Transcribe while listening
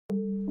Hello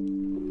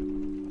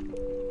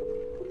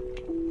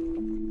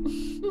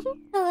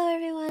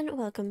everyone,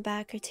 welcome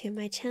back to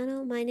my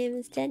channel. My name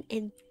is Jenn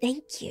and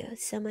thank you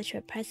so much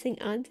for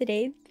pressing on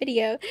today's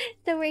video.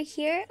 So we're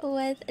here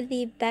with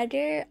the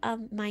better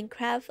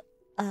Minecraft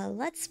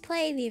Let's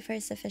Play, the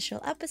first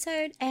official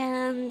episode,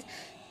 and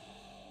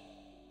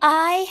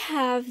I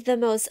have the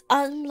most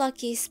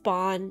unlucky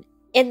spawn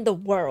in the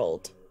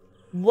world.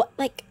 What,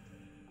 like,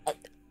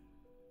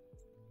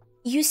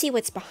 you see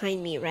what's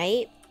behind me,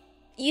 right?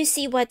 You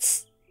see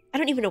what's... I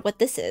don't even know what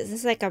this is.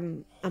 It's like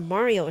a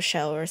Mario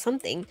shell or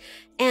something.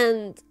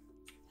 And...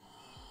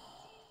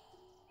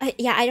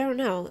 yeah, I don't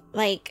know.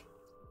 Like...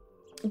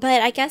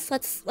 But I guess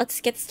let's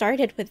get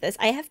started with this.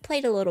 I have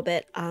played a little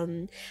bit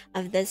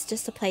of this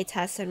just to play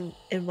test and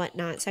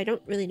whatnot. So I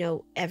don't really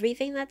know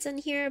everything that's in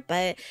here,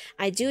 but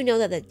I do know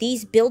that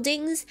these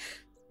buildings,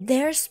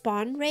 their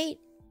spawn rate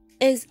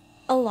is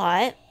a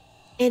lot,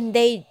 and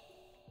they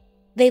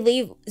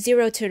leave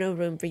 0 to no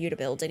room for you to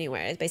build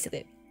anywhere. Is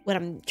basically what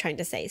I'm trying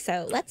to say.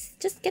 So let's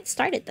just get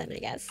started then, I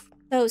guess.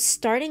 So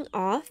starting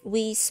off,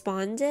 we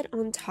spawned it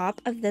on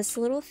top of this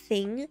little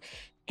thing,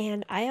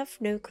 and I have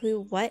no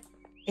clue what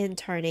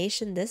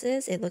incarnation this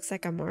is. It looks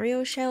like a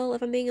Mario shell,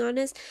 if I'm being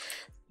honest.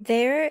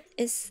 There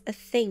is a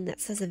thing that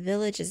says a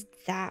village is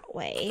that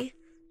way.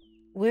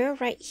 We're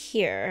right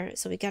here,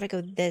 so we gotta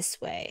go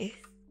this way,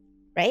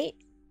 right?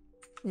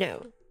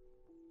 No,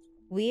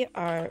 we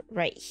are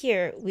right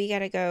here. We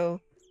gotta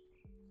go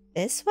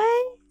this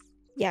way.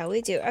 Yeah,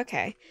 we do.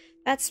 Okay,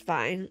 that's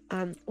fine.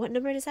 What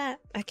number is that?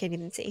 I can't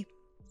even see.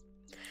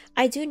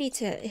 I do need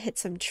to hit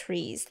some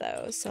trees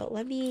though, so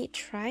let me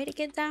try to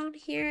get down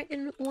here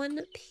in one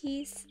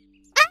piece.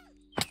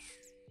 Ah!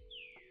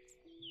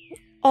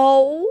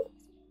 Oh.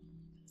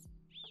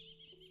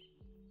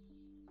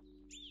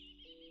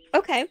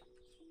 Okay.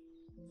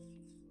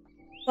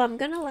 Well, I'm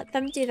gonna let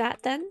them do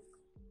that then.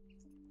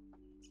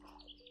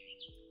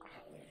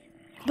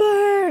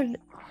 Burn!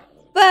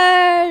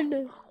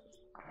 Burn!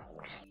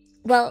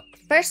 Well,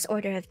 first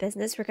order of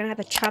business, we're gonna have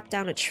to chop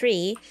down a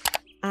tree.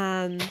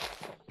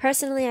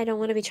 Personally, I don't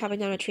want to be chopping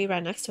down a tree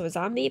right next to a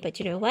zombie, but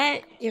you know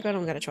what? You're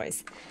gonna get a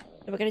choice.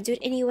 So we're gonna do it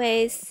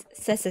anyways.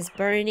 Says it's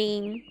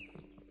burning.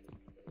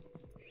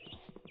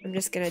 I'm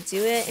just gonna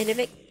do it, and if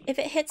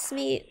it hits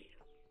me,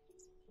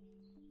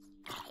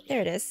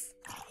 there it is.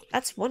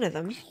 That's one of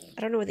them.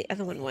 I don't know where the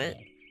other one went.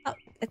 Oh,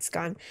 it's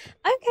gone.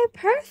 Okay,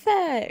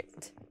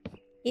 perfect.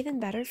 Even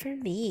better for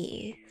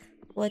me.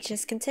 We'll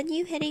just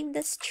continue hitting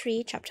this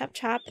tree, chop, chop,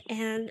 chop,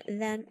 and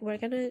then we're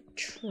gonna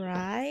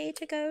try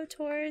to go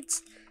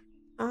towards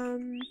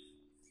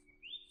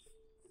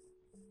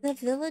the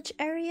village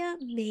area,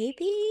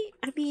 maybe?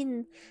 I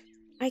mean,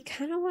 I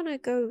kind of want to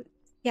go...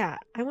 Yeah,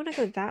 I want to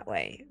go that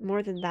way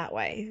more than that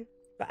way.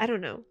 But I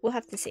don't know. We'll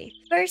have to see.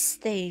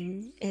 First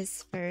thing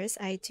is first,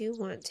 I do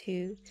want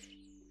to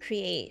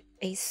create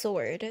a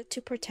sword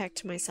to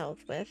protect myself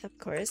with, of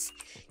course.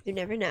 You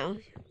never know.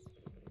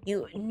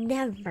 You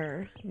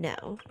never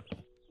know.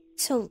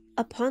 So,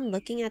 upon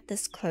looking at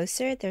this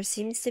closer, there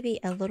seems to be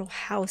a little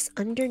house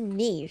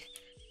underneath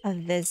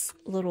of this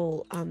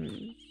little,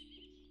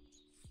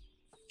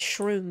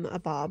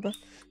 shroom-a-bob.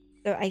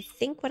 So I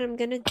think what I'm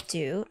gonna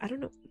do, I don't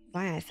know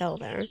why I fell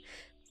there.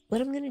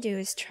 What I'm gonna do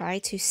is try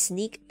to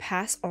sneak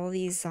past all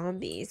these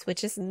zombies,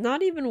 which is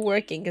not even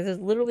working because there's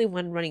literally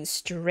one running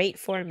straight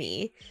for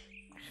me.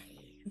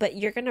 But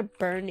you're gonna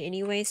burn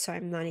anyway, so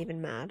I'm not even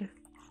mad.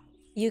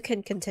 You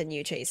can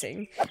continue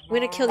chasing. I'm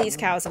gonna kill these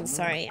cows, I'm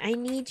sorry. I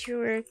need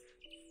your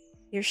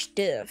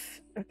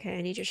stuff. Okay,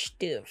 I need your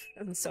stuff.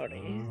 I'm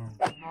sorry.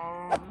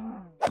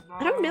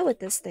 I don't know what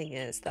this thing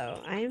is, though.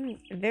 I'm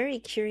very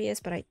curious,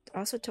 but I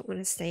also don't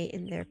want to stay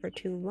in there for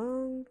too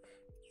long.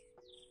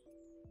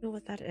 I don't know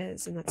what that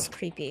is, and that's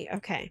creepy.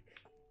 Okay.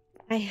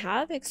 I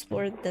have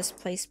explored this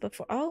place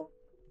before. Oh!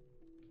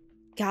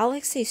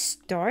 Galaxy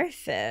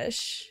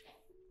starfish.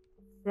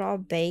 Raw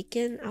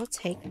bacon. I'll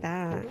take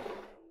that.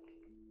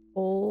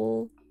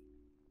 Oh.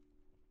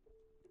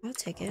 I'll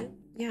take it.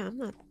 Yeah, I'm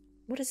not...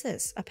 What is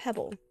this? A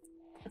pebble.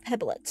 A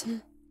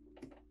pebblet.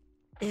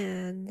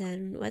 And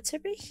then what's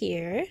over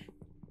here?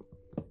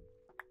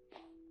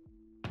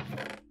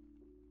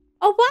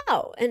 Oh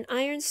wow, an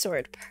iron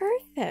sword.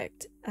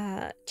 Perfect.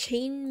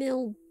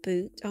 Chainmail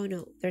boot. Oh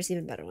no, there's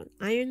even better one.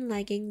 Iron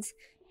leggings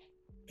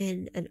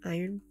and an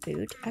iron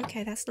boot.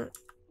 Okay, that's not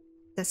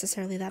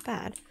necessarily that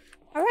bad.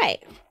 All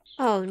right.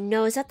 Oh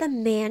no, is that the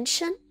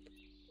mansion?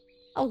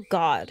 Oh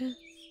god.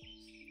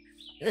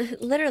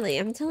 Literally,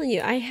 I'm telling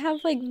you, I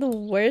have like the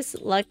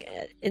worst luck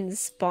in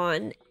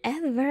spawn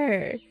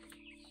ever.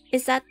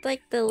 Is that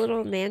like the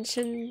little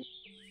mansion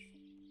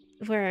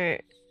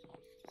where...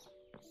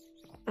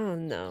 Oh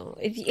no.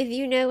 If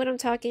you know what I'm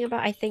talking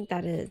about, I think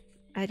that is.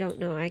 I don't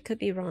know. I could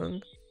be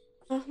wrong.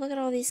 Oh, look at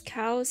all these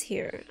cows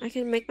here. I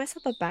can make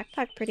myself a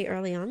backpack pretty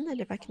early on then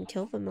if I can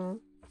kill them all.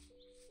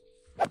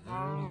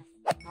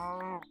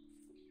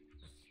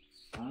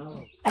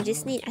 I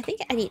just need... I think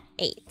I need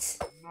 8.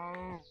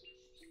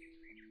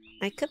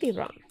 I could be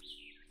wrong.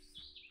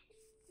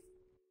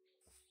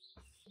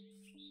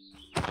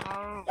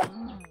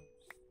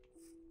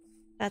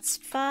 That's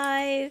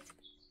 5.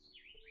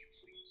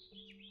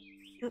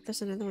 Oh,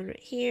 there's another one right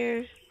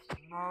here.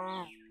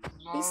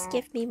 Please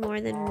give me more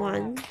than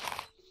 1.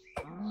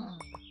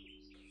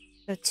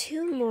 So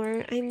 2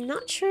 more. I'm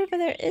not sure if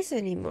there is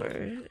any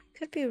more.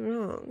 Could be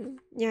wrong.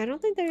 Yeah, I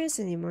don't think there is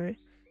any more.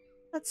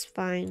 That's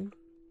fine.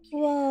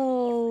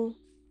 Whoa.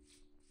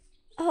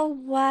 Oh,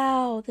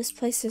 wow. This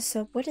place is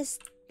so... What is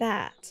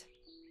that?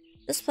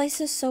 This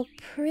place is so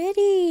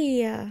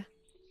pretty.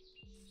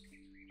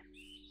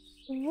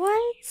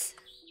 What?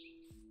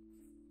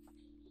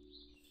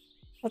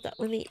 Hold up.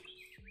 Let me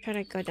try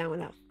to go down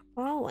without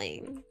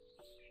falling.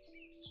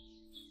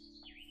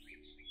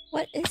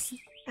 What is...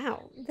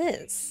 Ow.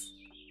 This?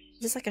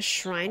 Is this like a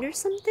shrine or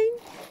something?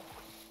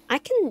 I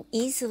can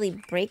easily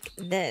break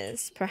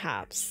this,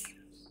 perhaps,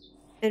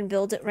 and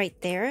build it right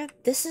there.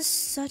 This is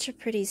such a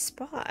pretty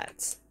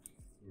spot.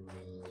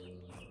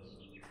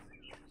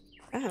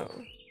 Oh.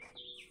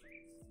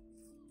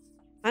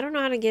 I don't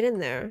know how to get in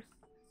there.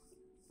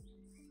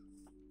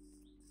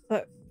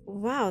 But,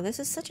 wow, this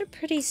is such a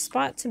pretty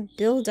spot to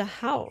build a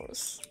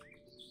house.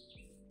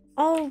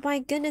 Oh my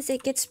goodness,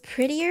 it gets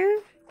prettier?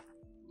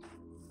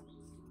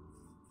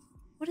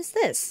 What is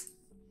this?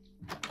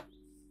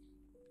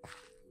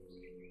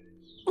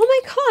 Oh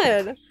my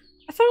god!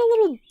 I found a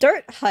little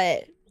dirt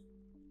hut!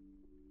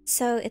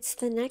 So it's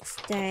the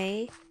next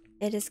day.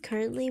 It is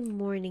currently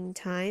morning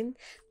time.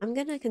 I'm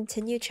gonna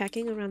continue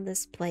checking around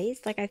this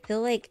place. Like, I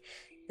feel like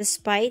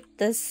despite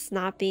this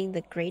not being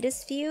the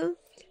greatest view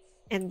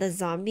and the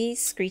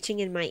zombies screeching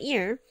in my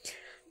ear,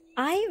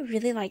 I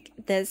really like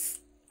this.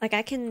 Like,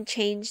 I can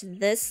change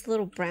this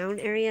little brown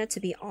area to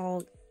be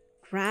all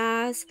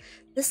grass.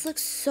 This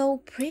looks so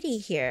pretty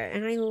here,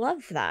 and I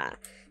love that.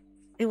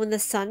 And when the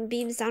sun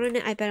beams down on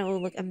it, I bet it will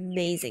look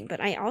amazing.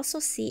 But I also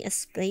see a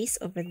space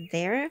over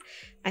there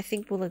I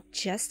think will look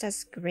just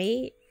as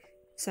great.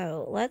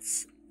 So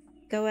let's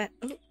go at...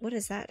 Oh, what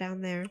is that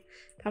down there?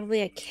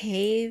 Probably a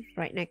cave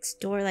right next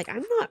door. Like,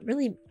 I'm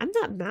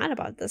not mad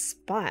about this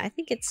spot. I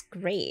think it's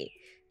great.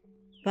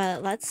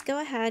 But let's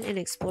go ahead and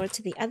explore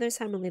to the other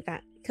side. I'm gonna leave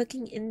that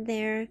cooking in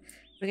there.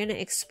 We're gonna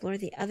explore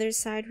the other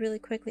side really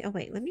quickly. Oh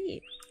wait, let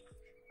me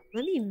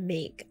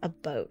make a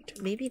boat.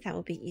 Maybe that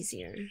will be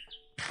easier.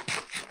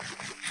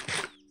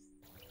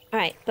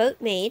 Alright, boat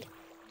made.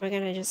 We're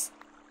gonna just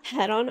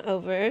head on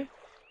over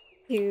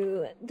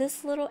to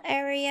this little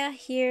area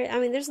here. I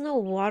mean, there's no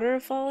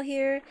waterfall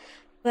here,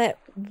 but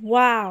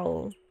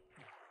wow.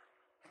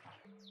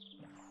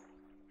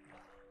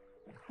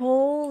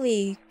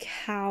 Holy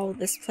cow,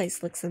 this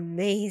place looks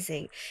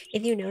amazing.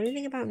 If you know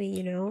anything about me,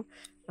 you know,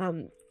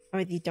 or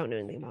if you don't know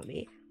anything about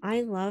me,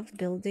 I love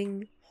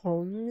building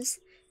homes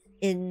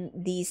in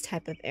these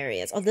type of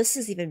areas. Oh, this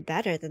is even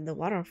better than the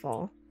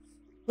waterfall.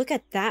 Look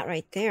at that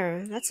right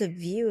there. That's a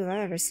view if I've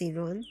ever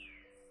seen one.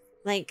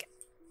 Like,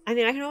 I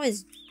mean, I can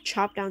always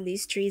chop down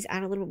these trees,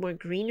 add a little bit more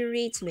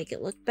greenery to make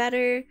it look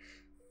better.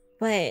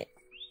 But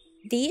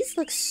these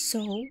look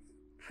so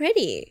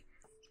pretty.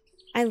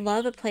 I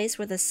love a place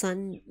where the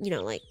sun, you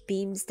know, like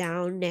beams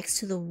down next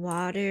to the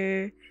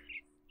water.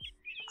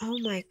 Oh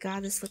my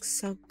god, this looks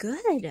so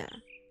good.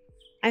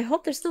 I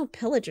hope there's no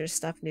pillager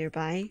stuff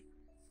nearby,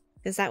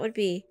 because that would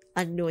be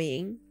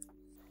annoying.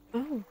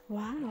 Oh,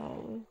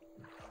 wow.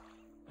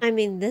 I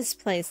mean, this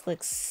place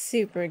looks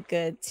super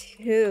good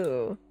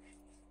too.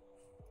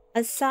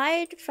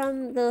 Aside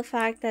from the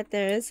fact that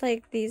there's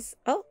like these...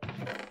 Oh!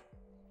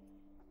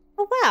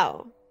 Oh,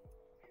 wow!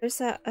 There's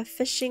a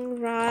fishing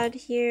rod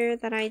here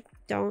that I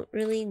don't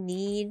really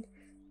need.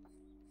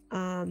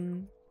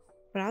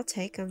 But I'll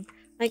take them.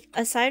 Like,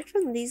 aside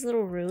from these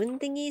little ruin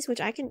thingies,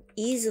 which I can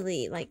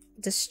easily, like,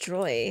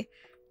 destroy,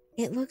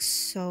 it looks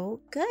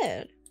so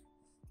good.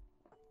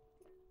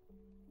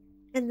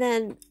 And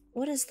then,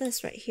 what is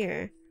this right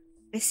here?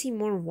 I see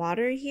more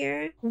water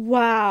here.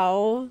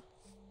 Wow.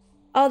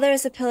 Oh,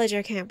 there's a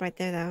pillager camp right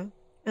there, though.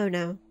 Oh,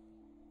 no.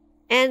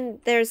 And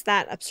there's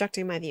that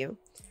obstructing my view.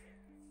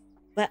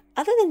 But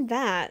other than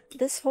that,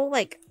 this whole,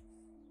 like,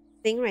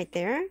 thing right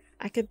there,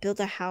 I could build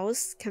a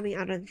house coming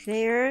out of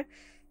there,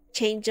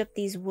 change up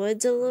these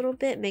woods a little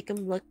bit, make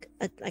them look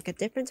like a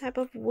different type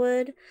of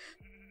wood.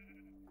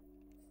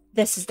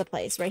 This is the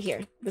place right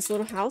here. This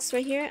little house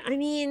right here. I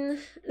mean,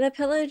 the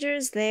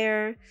pillager's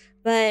there,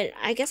 but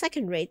I guess I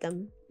can raid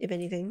them, if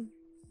anything.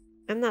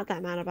 I'm not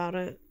that mad about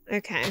it.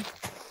 Okay.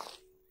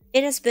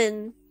 It has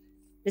been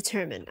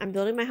determined. I'm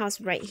building my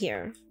house right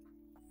here.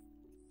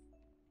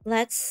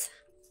 Let's...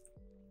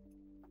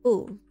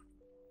 Ooh.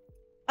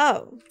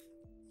 Oh.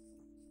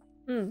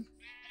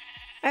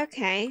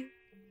 Okay.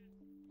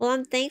 Well,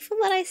 I'm thankful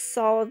that I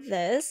saw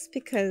this,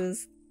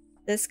 because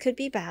this could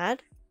be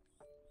bad.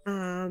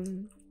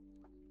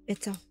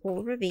 It's a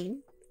whole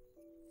ravine.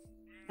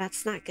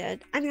 That's not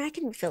good. I mean, I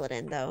can fill it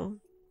in, though.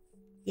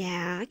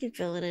 Yeah, I can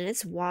fill it in.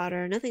 It's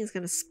water. Nothing's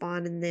gonna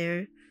spawn in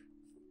there.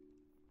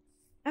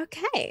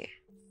 Okay.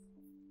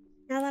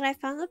 Now that I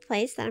found the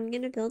place that I'm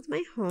gonna build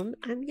my home,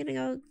 I'm gonna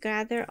go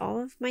gather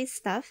all of my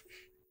stuff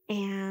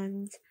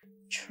and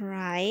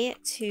try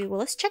to... Well,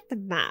 let's check the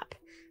map.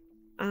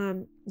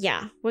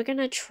 yeah, we're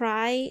gonna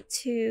try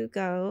to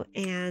go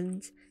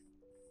and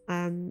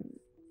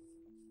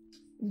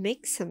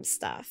make some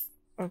stuff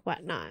or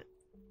whatnot.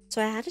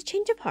 So I had to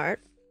change a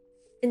part.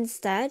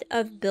 Instead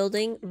of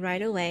building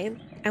right away,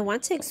 I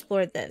want to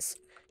explore this.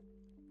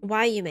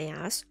 Why, you may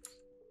ask?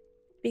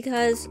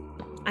 Because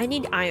I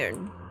need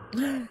iron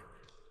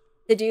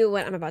to do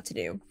what I'm about to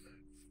do.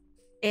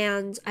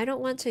 And I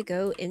don't want to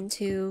go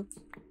into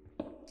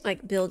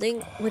like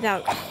building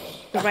without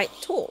the right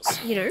tools,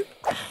 you know?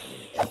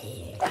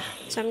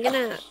 So I'm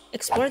gonna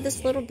explore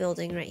this little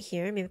building right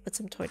here. Maybe put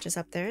some torches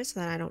up there so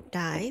that I don't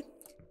die.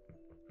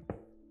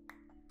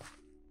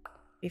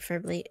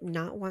 Preferably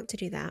not want to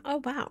do that.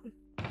 Oh, wow.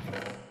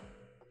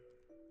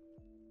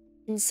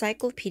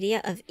 Encyclopedia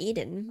of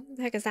Eden. What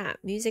the heck is that?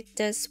 Music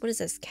disc. What is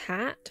this?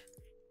 Cat?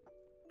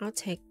 I'll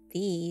take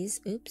these.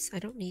 Oops, I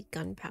don't need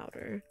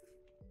gunpowder.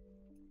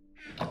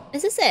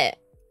 Is this it?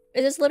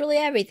 Is this literally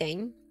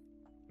everything?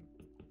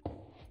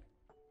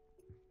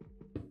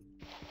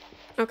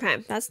 Okay,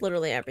 that's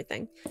literally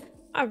everything.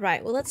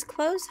 Alright, well, let's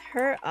close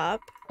her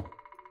up.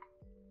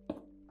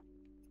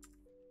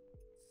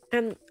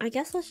 I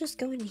guess let's just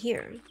go in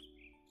here.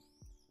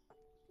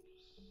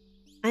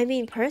 I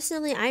mean,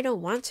 personally, I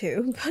don't want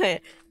to,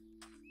 but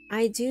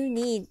I do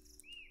need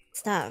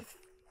stuff.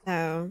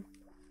 So...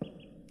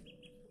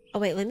 Oh,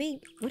 wait, let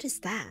me... What is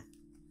that?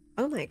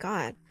 Oh my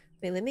god.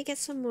 Wait, let me get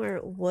some more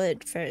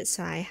wood first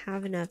so I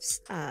have enough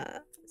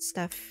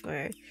stuff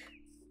for...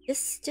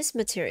 Just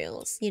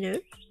materials, you know?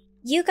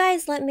 You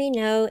guys let me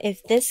know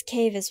if this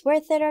cave is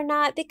worth it or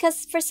not,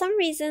 because for some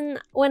reason,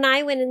 when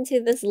I went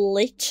into this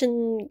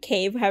Lichen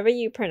cave, however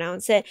you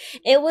pronounce it,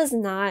 it was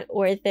not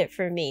worth it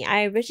for me.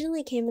 I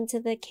originally came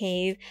into the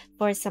cave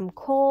for some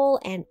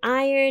coal and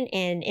iron,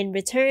 and in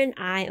return,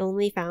 I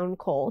only found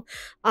coal.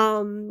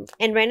 And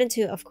ran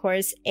into, of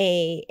course,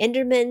 a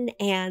Enderman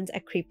and a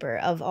Creeper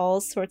of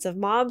all sorts of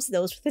mobs.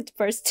 Those were the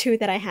first two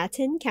that I had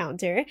to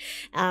encounter.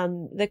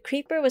 The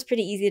Creeper was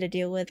pretty easy to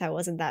deal with. I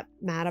wasn't that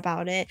mad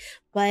about it.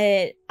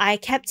 But I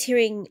kept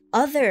hearing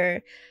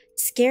other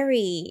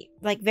scary,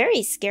 like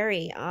very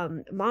scary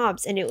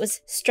mobs, and it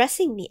was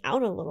stressing me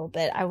out a little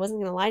bit. I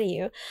wasn't gonna lie to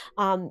you.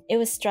 It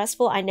was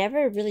stressful. I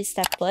never really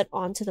stepped foot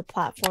onto the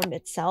platform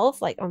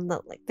itself, like on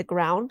the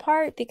ground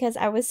part, because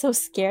I was so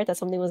scared that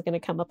something was gonna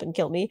come up and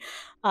kill me.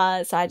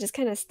 So I just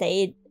kind of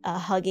stayed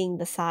hugging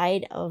the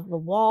side of the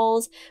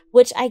walls,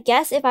 which I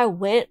guess if I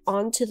went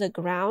onto the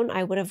ground,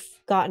 I would have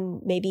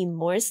gotten maybe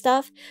more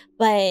stuff,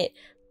 but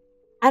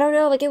I don't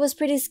know, like it was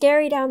pretty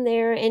scary down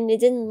there, and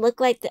it didn't look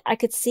like I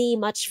could see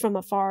much from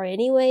afar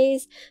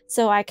anyways,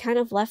 so I kind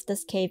of left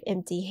this cave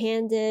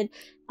empty-handed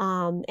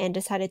and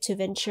decided to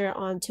venture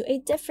onto a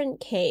different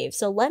cave.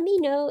 So let me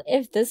know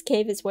if this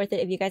cave is worth it,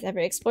 if you guys ever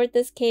explored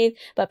this cave,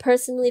 but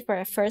personally for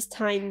a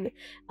first-time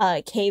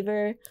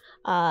caver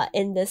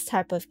in this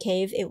type of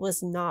cave, it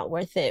was not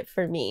worth it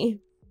for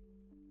me.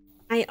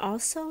 I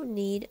also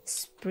need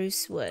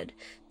spruce wood.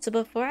 So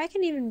before I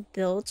can even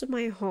build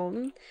my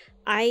home,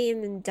 I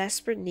am in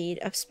desperate need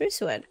of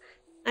spruce wood.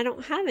 I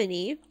don't have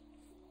any.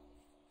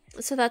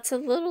 So that's a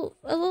little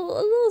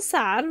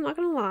sad, I'm not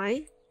gonna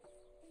lie.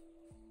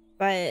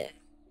 But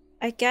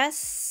I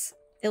guess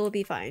it will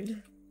be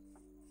fine.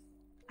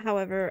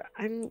 However,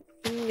 I'm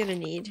gonna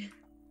need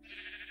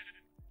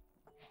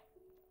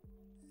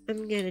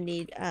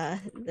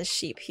the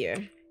sheep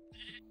here.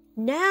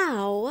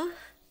 Now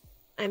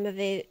I'm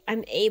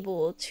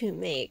able to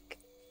make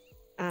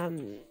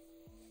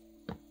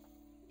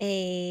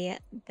a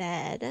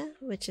bed,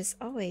 which is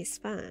always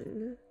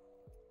fun.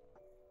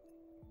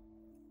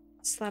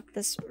 Slap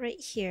this right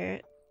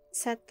here,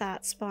 set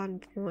that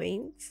spawn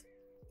point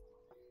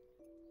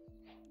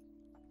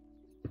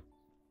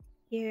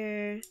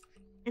here,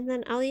 and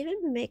then I'll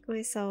even make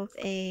myself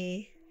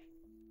a...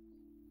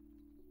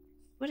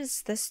 What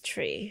is this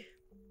tree?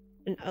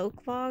 An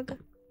oak log?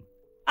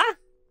 Ah!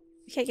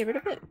 I can't get rid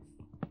of it.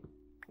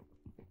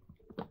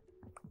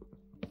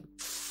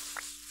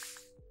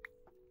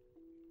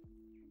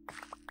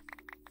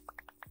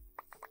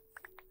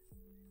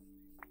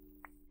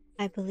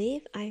 I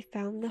believe I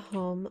found the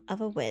home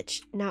of a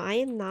witch. Now, I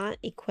am not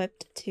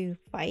equipped to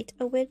fight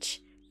a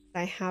witch.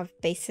 I have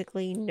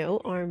basically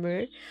no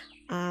armor,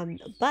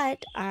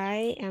 but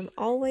I am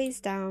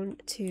always down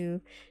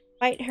to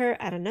fight her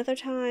at another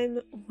time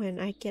when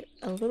I get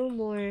a little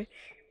more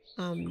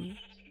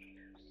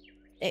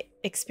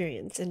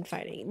experience in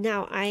fighting.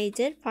 Now, I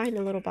did find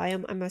a little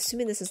biome. I'm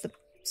assuming this is the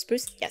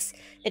spruce. Yes,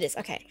 it is.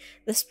 Okay,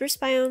 the spruce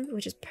biome,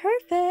 which is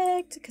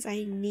perfect because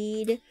I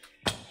need...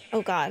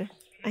 Oh god.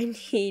 I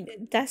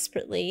need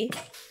desperately...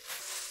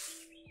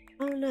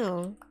 Oh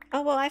no.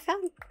 Oh well, I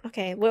found...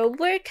 Okay, well,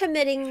 we're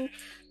committing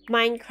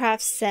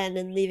Minecraft sin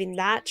and leaving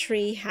that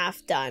tree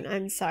half done.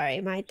 I'm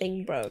sorry, my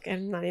thing broke.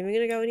 I'm not even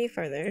gonna go any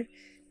further.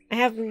 I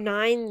have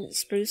 9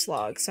 spruce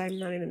logs, so I'm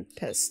not even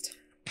pissed.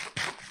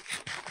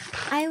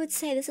 I would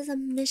say this is a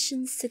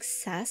mission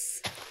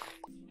success.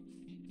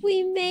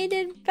 We made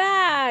it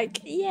back!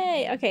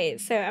 Yay! Okay,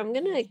 so I'm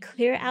gonna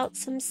clear out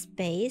some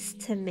space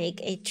to make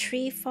a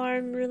tree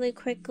farm really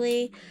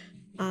quickly.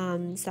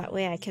 So that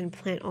way I can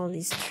plant all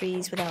these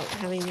trees without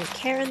having a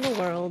care in the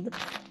world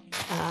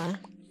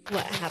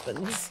what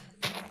happens.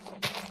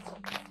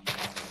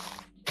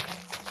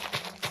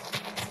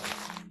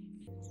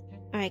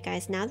 Alright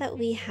guys, now that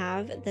we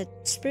have the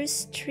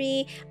spruce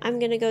tree, I'm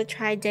gonna go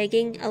try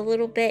digging a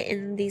little bit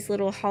in these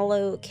little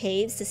hollow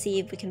caves to see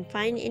if we can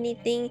find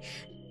anything,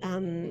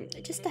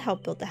 just to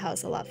help build the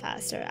house a lot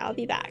faster. I'll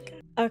be back.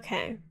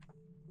 Okay.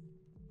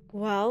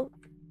 Well,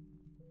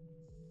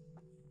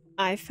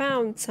 I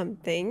found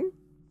something.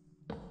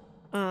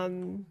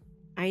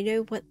 I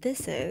know what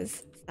this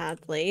is,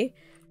 sadly.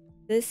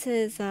 This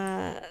is,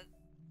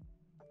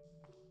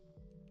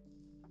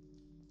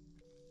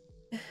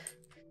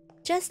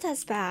 just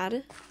as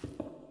bad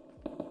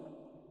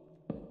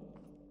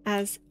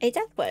as a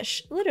death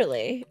wish,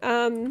 literally.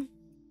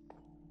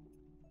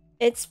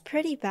 It's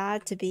pretty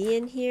bad to be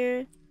in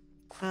here.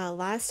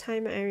 Last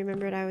time I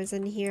remembered I was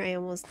in here, I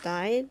almost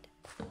died.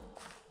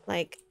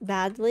 Like,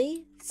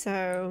 badly.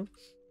 So,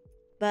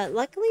 but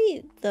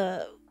luckily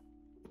the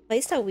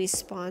place that we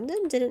spawned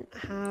in didn't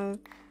have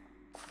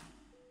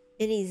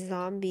any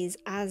zombies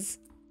as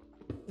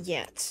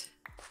yet.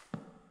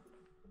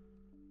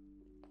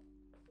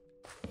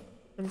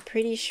 I'm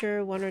pretty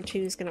sure one or two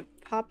is gonna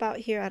pop out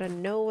here out of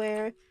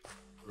nowhere.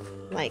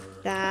 Like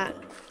that.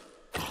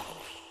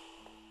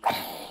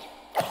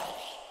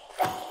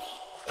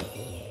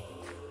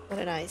 What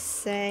did I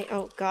say?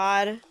 Oh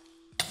god.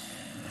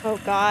 Oh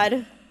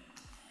god.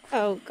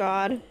 Oh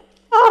god.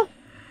 Oh!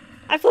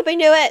 I flipping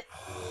knew it!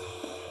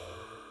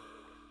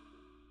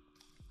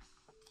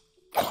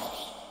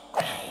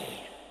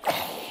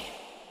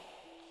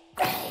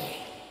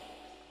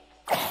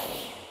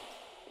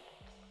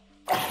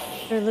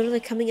 They're literally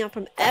coming out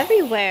from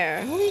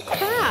everywhere. Holy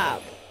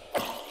crap.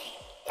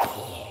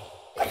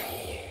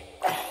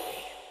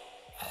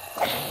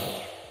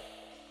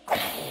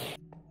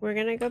 We're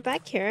gonna go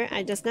back here.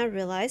 I just now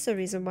realized the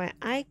reason why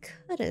I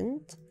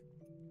couldn't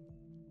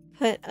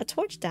put a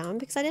torch down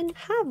because I didn't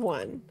have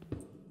one.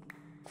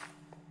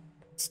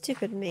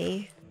 Stupid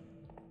me.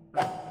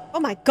 Oh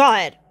my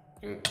god.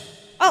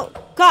 Oh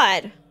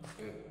god.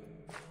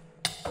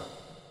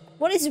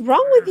 What is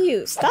wrong with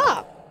you?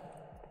 Stop.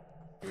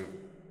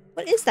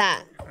 What is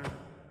that?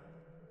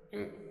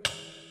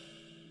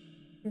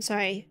 I'm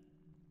sorry.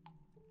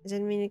 I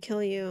didn't mean to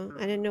kill you.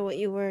 I didn't know what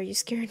you were. You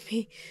scared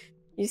me.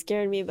 You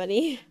scared me,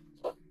 buddy.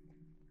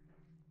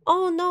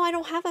 Oh no, I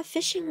don't have a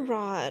fishing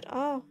rod.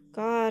 Oh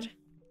god.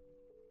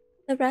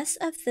 The rest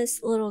of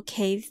this little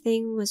cave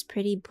thing was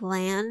pretty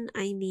bland.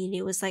 I mean,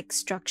 it was like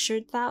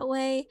structured that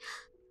way.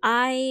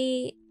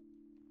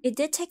 It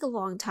did take a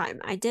long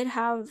time. I did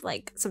have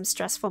like some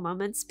stressful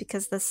moments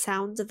because the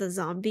sounds of the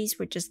zombies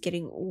were just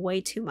getting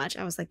way too much.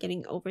 I was like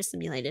getting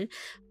overstimulated.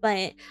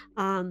 But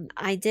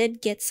I did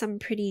get some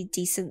pretty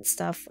decent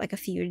stuff, like a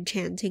few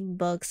enchanting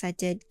books. I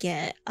did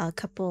get a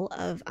couple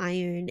of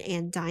iron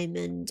and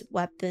diamond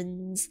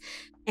weapons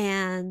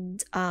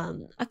and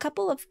a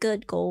couple of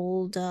good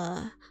gold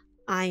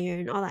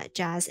iron, all that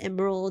jazz,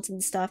 emeralds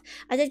and stuff.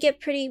 I did get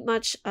pretty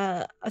much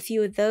a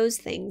few of those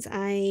things.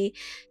 I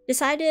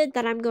decided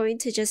that I'm going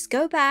to just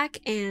go back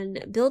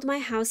and build my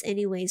house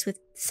anyways with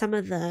some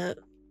of the,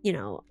 you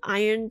know,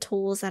 iron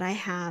tools that I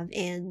have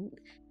and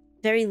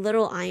very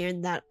little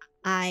iron that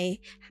I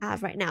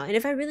have right now. And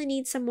if I really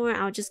need some more,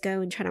 I'll just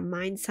go and try to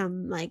mine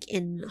some like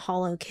in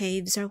hollow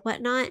caves or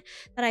whatnot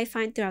that I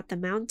find throughout the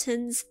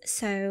mountains.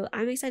 So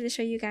I'm excited to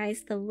show you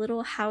guys the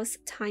little house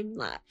time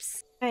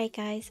lapse. Alright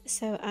guys,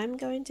 so I'm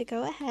going to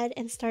go ahead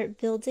and start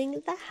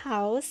building the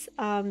house.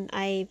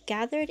 I've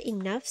gathered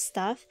enough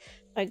stuff,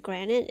 like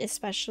granite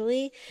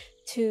especially,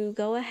 to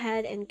go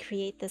ahead and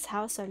create this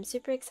house. So I'm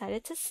super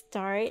excited to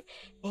start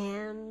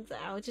and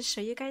I'll just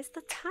show you guys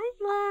the time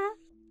lapse.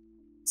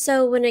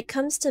 So when it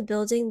comes to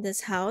building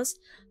this house,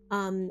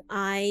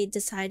 I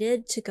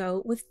decided to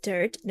go with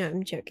dirt. No,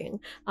 I'm joking.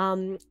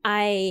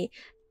 I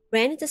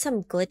ran into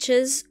some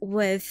glitches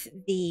with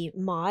the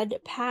mod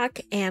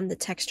pack and the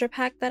texture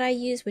pack that I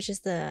use, which is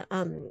the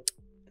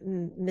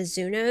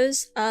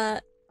Mizuno's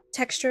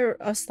texture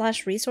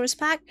slash resource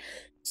pack.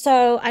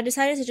 So I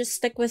decided to just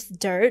stick with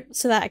dirt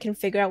so that I can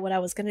figure out what I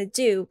was gonna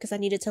do because I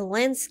needed to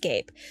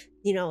landscape,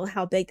 you know,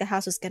 how big the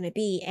house was gonna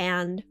be.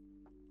 And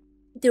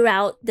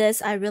throughout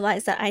this, I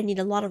realized that I need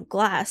a lot of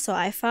glass. So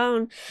I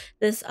found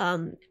this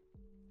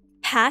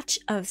patch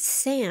of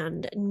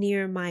sand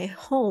near my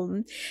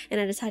home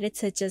and I decided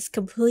to just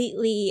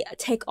completely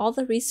take all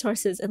the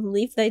resources and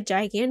leave the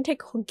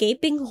gigantic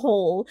gaping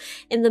hole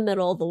in the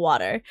middle of the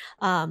water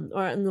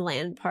or in the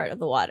land part of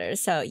the water.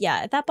 So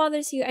yeah, if that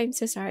bothers you, I'm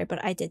so sorry,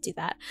 but I did do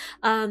that.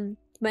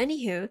 But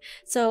anywho,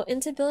 so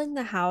into building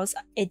the house,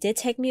 it did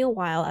take me a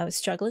while. I was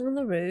struggling on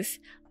the roof.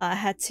 I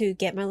had to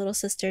get my little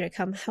sister to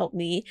come help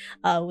me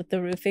with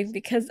the roofing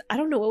because I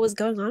don't know what was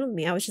going on with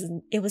me.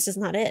 It was just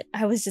not it.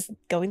 I was just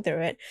going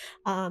through it.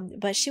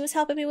 But she was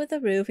helping me with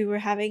the roof. We were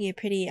having a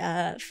pretty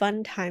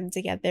fun time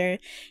together.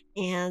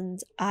 And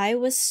I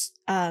was,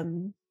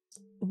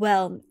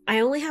 well, I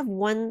only have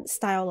one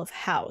style of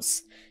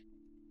house.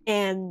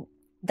 And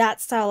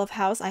that style of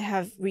house, I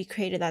have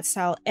recreated that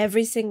style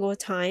every single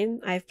time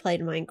I've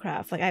played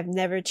Minecraft. Like I've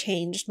never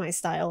changed my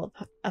style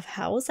of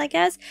house, I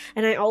guess.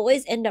 And I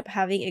always end up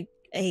having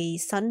a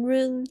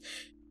sunroom.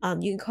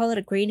 You can call it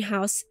a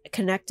greenhouse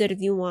connected if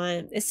you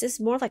want. It's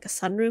just more like a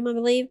sunroom, I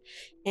believe.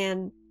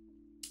 And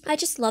I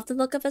just love the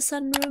look of a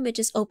sunroom. It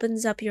just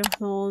opens up your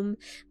home,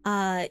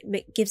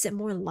 gives it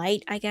more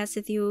light, I guess,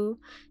 if you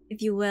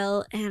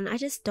will. And I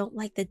just don't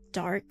like the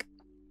dark,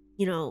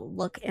 you know,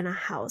 look in a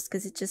house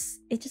because it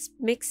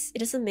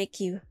doesn't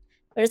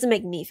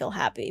make me feel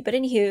happy. But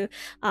anywho,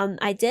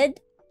 I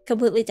did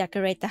completely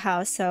decorate the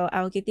house, so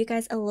I'll give you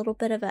guys a little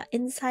bit of an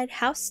inside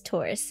house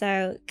tour.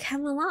 So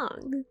come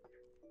along.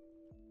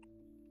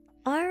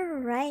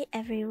 Alright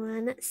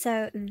everyone,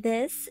 so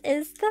this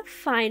is the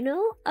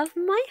final of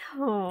my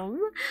home.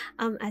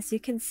 As you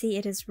can see,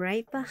 it is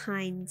right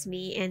behind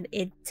me, and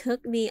it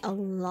took me a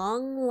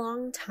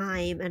long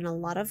time and a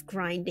lot of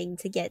grinding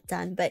to get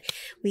done, but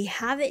we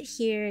have it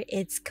here.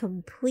 It's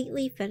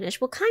completely finished.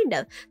 Well, kind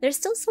of. There's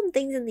still some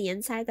things in the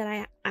inside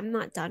that I'm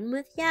not done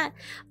with yet,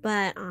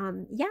 but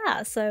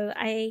yeah, so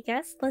I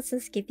guess let's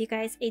just give you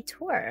guys a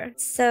tour.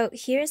 So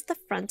here's the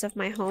front of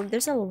my home.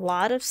 There's a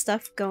lot of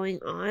stuff going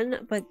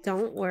on, but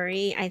don't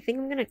worry, I think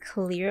I'm gonna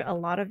clear a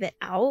lot of it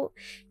out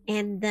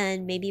and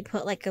then maybe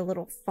put like a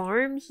little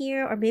farm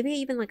here, or maybe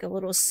even like a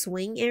little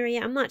swing area.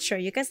 I'm not sure.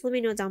 You guys let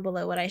me know down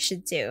below what I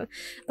should do.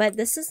 But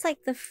this is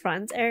like the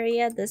front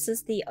area. This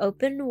is the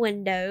open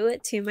window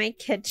to my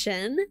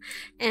kitchen,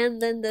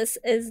 and then this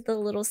is the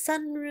little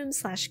sunroom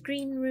slash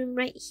green room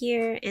right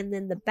here. And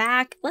then the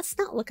back, let's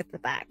not look at the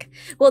back.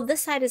 Well,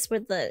 this side is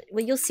where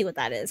well, you'll see what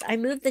that is. I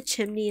moved the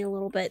chimney a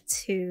little bit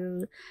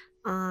too,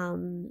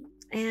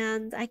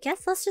 and I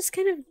guess let's just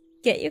kind of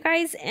get you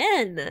guys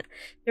in.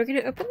 You're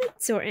gonna open the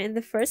door, and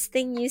the first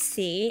thing you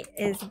see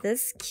is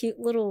this cute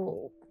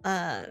little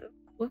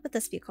what would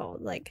this be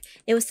called? Like,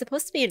 it was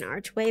supposed to be an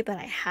archway, but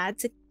I had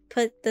to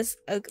put this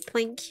oak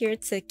plank here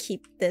to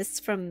keep this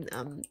from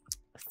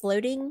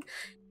floating.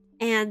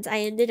 And I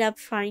ended up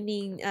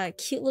finding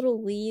cute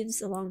little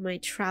leaves along my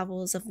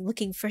travels of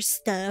looking for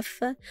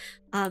stuff.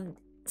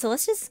 So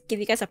let's just give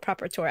you guys a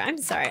proper tour. I'm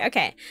sorry.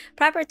 Okay,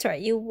 proper tour.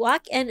 You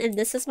walk in, and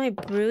this is my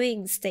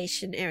brewing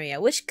station area,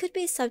 which could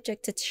be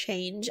subject to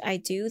change. I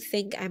do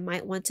think I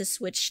might want to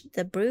switch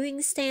the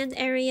brewing stand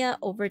area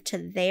over to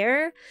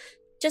there,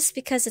 just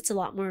because it's a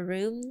lot more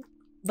room.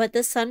 But the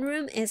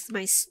sunroom is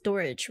my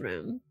storage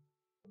room.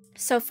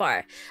 So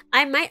far,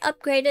 I might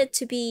upgrade it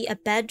to be a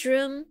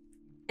bedroom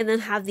and then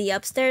have the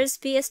upstairs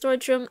be a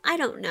storage room. I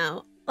don't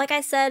know. Like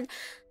I said,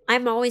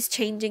 I'm always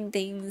changing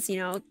things, you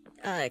know,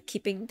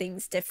 keeping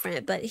things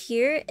different. But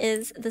here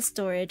is the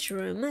storage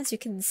room, as you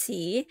can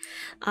see.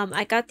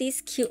 I got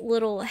these cute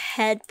little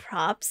head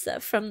props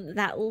from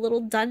that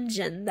little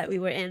dungeon that we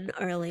were in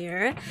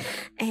earlier,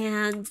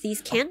 and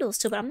these candles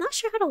too, but I'm not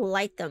sure how to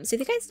light them. So if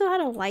you guys know how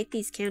to light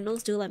these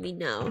candles, do let me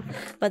know.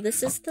 But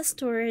this is the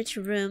storage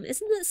room.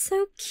 Isn't it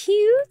so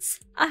cute?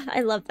 Ah,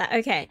 I love that.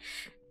 Okay,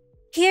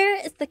 here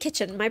is the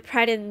kitchen, my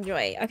pride and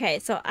joy. Okay,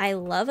 so I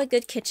love a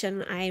good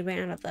kitchen. I ran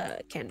out of the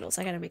candles.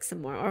 I gotta make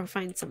some more or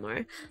find some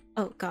more.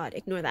 Oh god,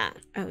 ignore that.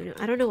 Oh no,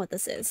 I don't know what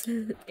this is.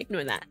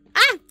 Ignore that.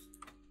 Ah!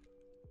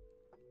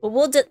 Well,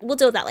 we'll deal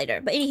with that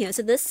later. But anywho,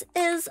 so this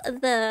is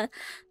the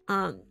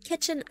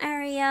kitchen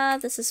area.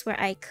 This is where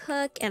I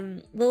cook,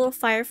 and little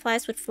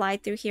fireflies would fly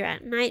through here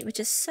at night,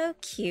 which is so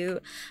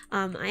cute.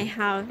 I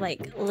have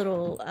like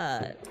little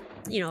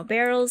you know,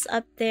 barrels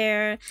up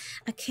there,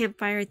 a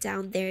campfire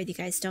down there. If you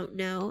guys don't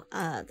know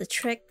the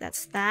trick,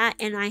 that's that.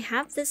 And I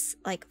have this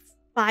like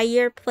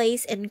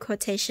fireplace, in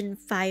quotation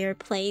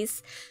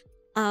fireplace,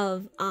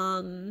 of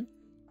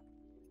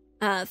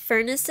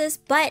furnaces,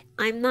 but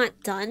I'm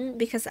not done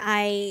because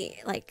I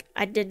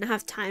didn't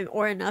have time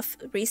or enough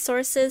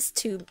resources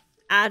to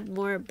add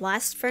more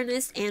blast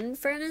furnace and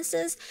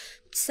furnaces.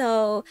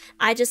 So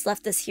I just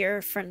left this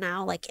here for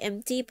now, like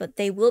empty, but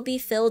they will be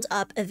filled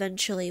up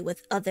eventually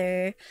with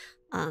other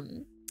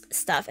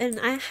stuff. And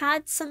I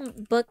had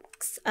some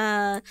books,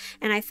 and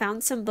I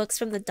found some books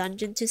from the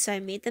dungeon too, so I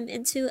made them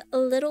into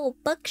little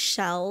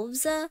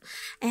bookshelves.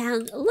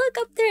 And look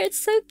up there, it's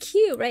so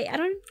cute, right?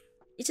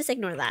 You just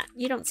ignore that.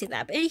 You don't see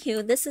that. But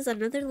anywho, this is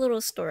another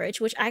little storage,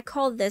 which I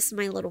call this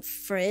my little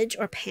fridge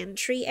or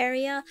pantry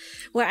area,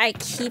 where I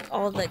keep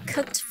all the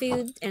cooked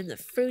food and the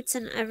fruits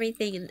and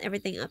everything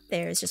up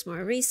there is just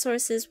more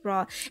resources,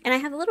 raw. And I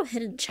have a little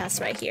hidden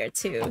chest right here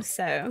too.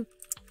 So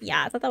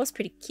yeah, I thought that was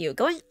pretty cute.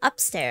 Going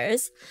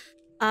upstairs,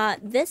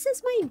 this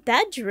is my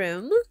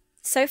bedroom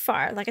so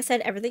far. Like I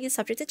said, everything is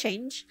subject to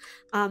change.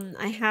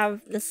 I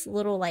have this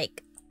little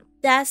like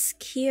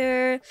desk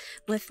here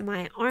with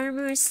my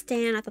armor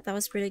stand. I thought that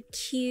was really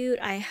cute.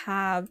 I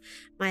have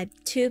my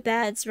 2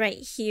 beds right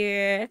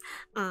here,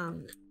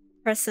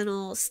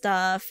 personal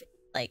stuff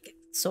like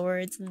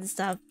swords and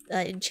stuff,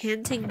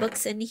 enchanting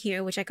books in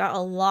here, which I got a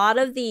lot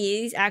of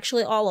these,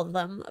 actually all of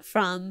them,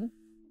 from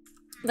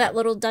that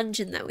little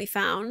dungeon that we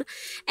found.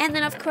 And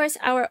then of course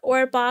our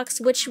ore box,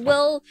 which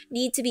will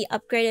need to be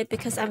upgraded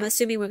because I'm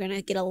assuming we're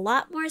gonna get a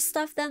lot more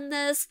stuff than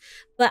this.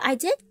 But I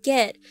did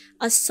get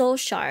a soul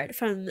shard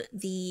from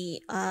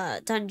the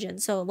dungeon,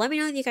 so let me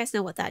know if you guys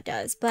know what that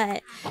does.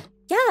 But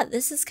yeah,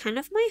 this is kind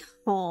of my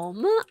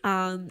home.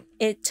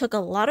 It took a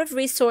lot of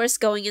resource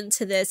going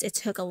into this. It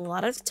took a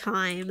lot of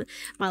time.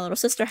 My little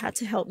sister had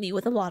to help me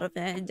with a lot of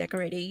it and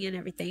decorating and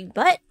everything,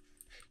 but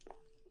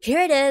here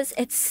it is.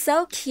 It's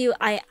so cute.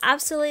 I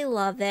absolutely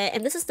love it.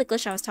 And this is the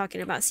glitch I was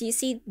talking about. So you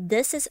see,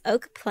 this is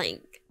oak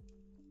plank.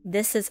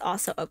 This is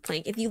also oak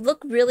plank. If you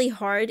look really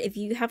hard, if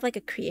you have like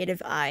a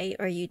creative eye,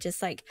 or you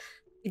just like,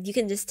 if you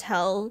can just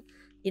tell,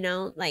 you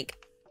know,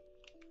 like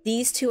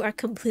these two are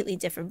completely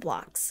different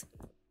blocks,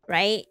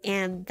 right?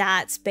 And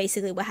that's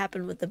basically what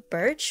happened with the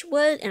birch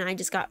wood. And I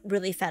just got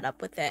really fed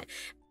up with it.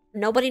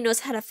 Nobody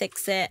knows how to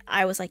fix it.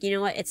 I was like, you know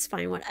what? It's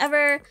fine,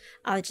 whatever.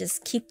 I'll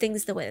just keep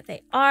things the way that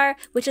they are,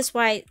 which is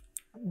why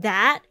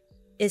that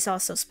is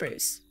also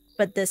spruce,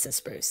 but this is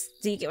spruce.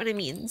 Do you get what I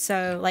mean?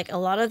 So like a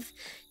lot of,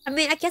 I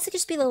mean, I guess it could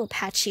just be a little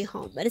patchy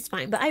home, but it's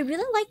fine. But I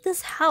really like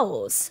this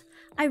house.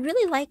 I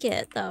really like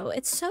it though.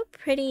 It's so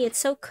pretty. It's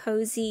so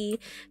cozy,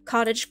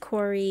 cottage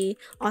core-y,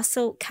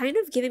 also kind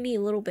of giving me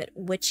a little bit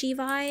witchy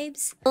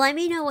vibes. Let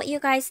me know what you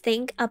guys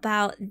think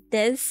about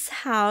this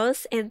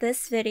house and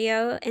this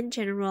video in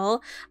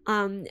general.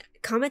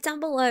 Comment down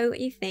below what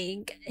you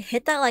think.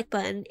 Hit that like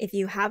button if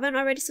you haven't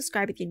already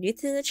subscribed. If you're new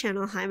to the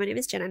channel, hi, my name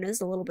is Jen. I know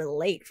it's a little bit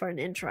late for an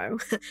intro.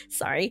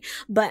 Sorry,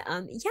 but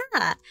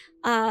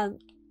yeah.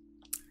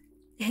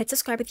 Hit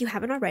subscribe if you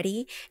haven't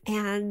already,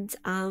 and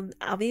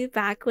I'll be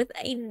back with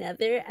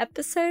another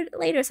episode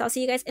later, so I'll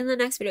see you guys in the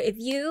next video. If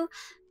you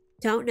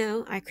don't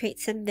know, I create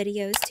some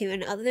videos too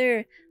and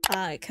other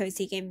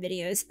cozy game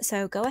videos,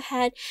 so go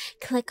ahead,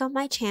 click on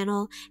my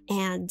channel,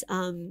 and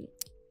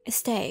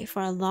stay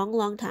for a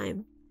long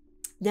time.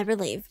 Never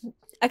leave.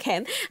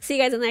 Okay, see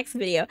you guys in the next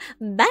video.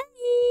 Bye.